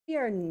We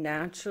are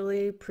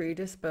naturally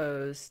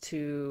predisposed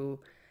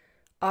to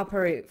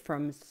operate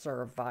from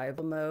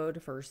survival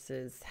mode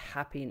versus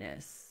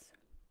happiness.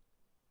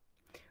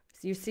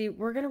 So you see,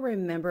 we're going to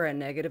remember a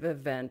negative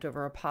event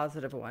over a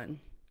positive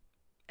one.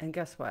 And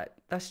guess what?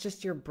 That's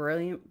just your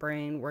brilliant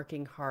brain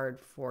working hard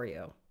for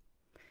you.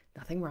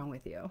 Nothing wrong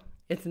with you.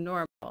 It's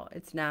normal,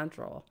 it's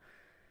natural.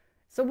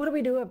 So, what do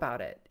we do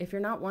about it? If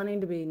you're not wanting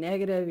to be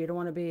negative, you don't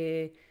want to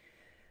be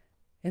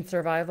in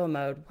survival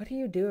mode, what do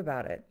you do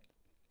about it?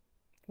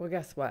 Well,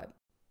 guess what?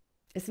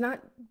 It's not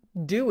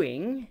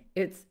doing,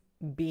 it's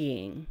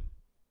being.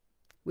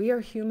 We are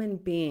human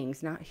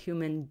beings, not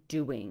human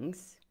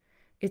doings.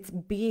 It's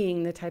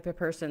being the type of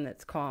person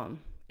that's calm.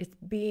 It's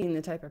being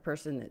the type of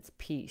person that's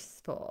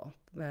peaceful,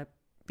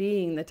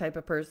 being the type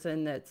of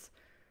person that's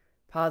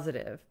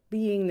positive,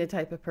 being the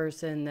type of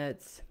person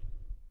that's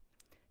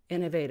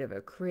innovative or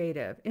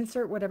creative.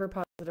 Insert whatever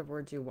positive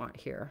words you want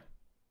here.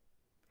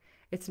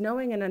 It's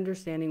knowing and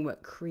understanding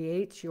what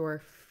creates your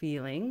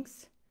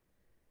feelings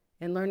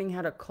and learning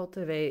how to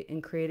cultivate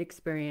and create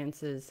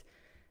experiences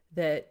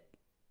that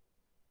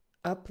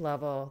up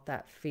level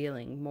that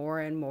feeling more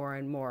and more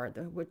and more,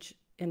 which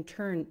in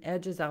turn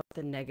edges out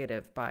the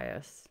negative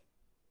bias.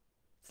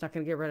 It's not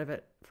going to get rid of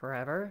it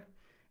forever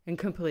and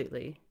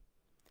completely,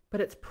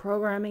 but it's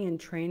programming and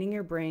training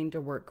your brain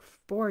to work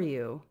for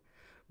you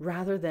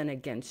rather than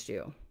against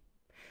you.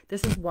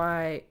 This is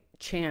why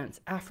chants,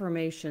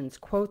 affirmations,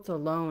 quotes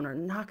alone are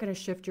not going to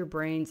shift your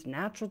brain's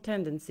natural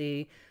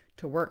tendency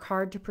to work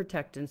hard to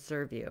protect and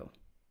serve you.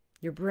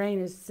 Your brain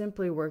is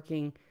simply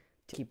working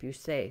to keep you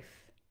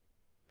safe.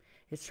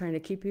 It's trying to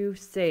keep you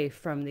safe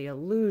from the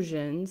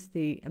illusions,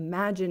 the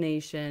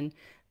imagination,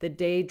 the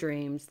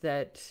daydreams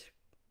that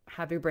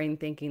have your brain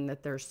thinking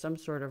that there's some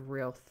sort of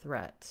real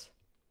threat.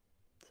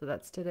 So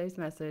that's today's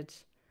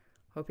message.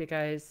 Hope you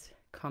guys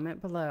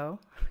comment below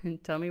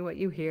and tell me what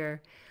you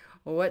hear,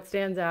 what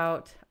stands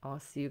out. I'll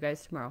see you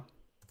guys tomorrow.